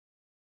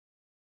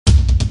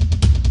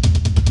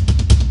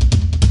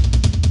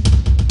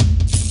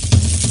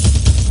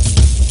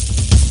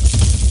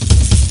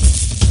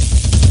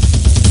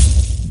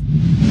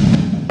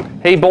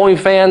Hey bowling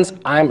fans,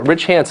 I'm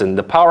Rich Hansen,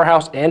 the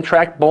Powerhouse and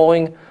Track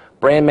Bowling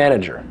brand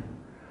manager.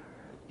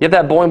 You have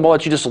that bowling ball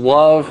that you just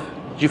love,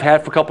 that you've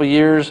had for a couple of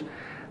years,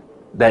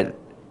 that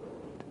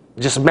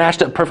just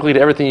matched up perfectly to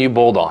everything you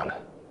bowled on.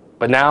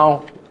 But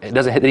now it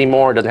doesn't hit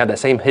anymore, it doesn't have that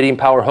same hitting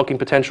power, hooking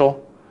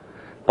potential.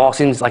 Ball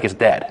seems like it's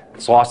dead.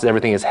 It's lost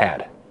everything it's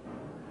had.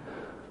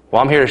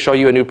 Well, I'm here to show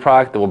you a new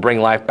product that will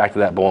bring life back to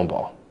that bowling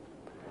ball.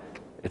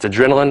 It's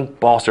Adrenaline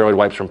Ball Steroid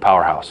Wipes from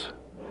Powerhouse.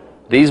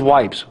 These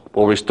wipes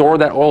will restore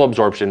that oil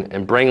absorption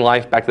and bring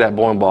life back to that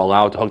bowling ball,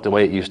 allow it to hook the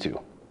way it used to.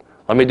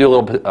 Let me do a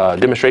little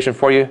demonstration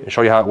for you and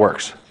show you how it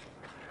works.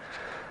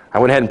 I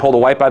went ahead and pulled the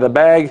wipe out of the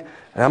bag,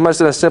 and I'm just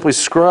going to simply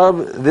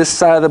scrub this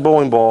side of the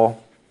bowling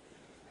ball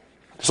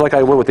just like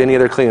I would with any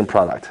other cleaning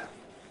product.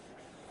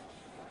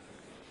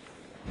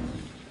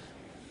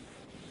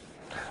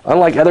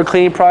 Unlike other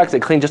cleaning products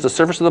that clean just the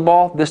surface of the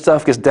ball, this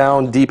stuff gets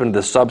down deep into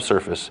the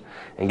subsurface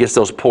and gets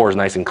those pores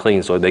nice and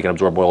clean so they can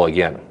absorb oil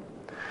again.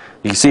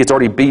 You can see it's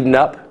already beaten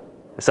up.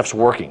 This stuff's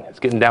working. It's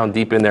getting down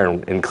deep in there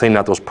and cleaning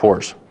out those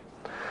pores.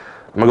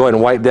 I'm going to go ahead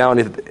and wipe down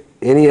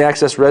any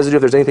excess residue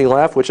if there's anything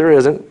left, which there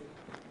isn't.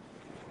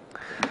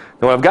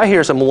 Now what I've got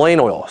here is some lane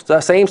oil. It's the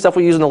same stuff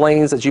we use in the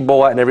lanes that you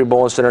bowl at in every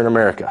bowling center in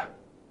America.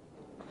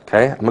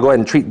 Okay, I'm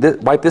going to go ahead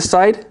and wipe this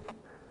side.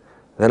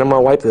 Then I'm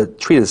going to wipe the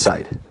treated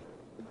side.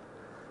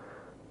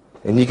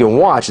 And you can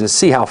watch and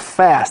see how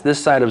fast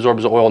this side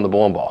absorbs the oil in the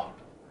bowling ball.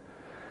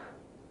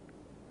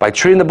 By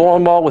treating the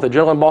bowling ball with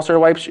Adrenaline Ball Steroid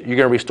Wipes, you're going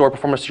to restore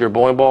performance to your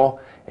bowling ball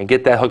and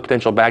get that hook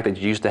potential back that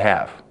you used to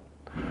have.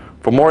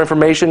 For more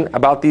information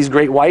about these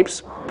great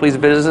wipes, please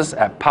visit us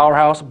at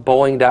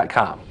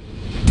powerhousebowling.com.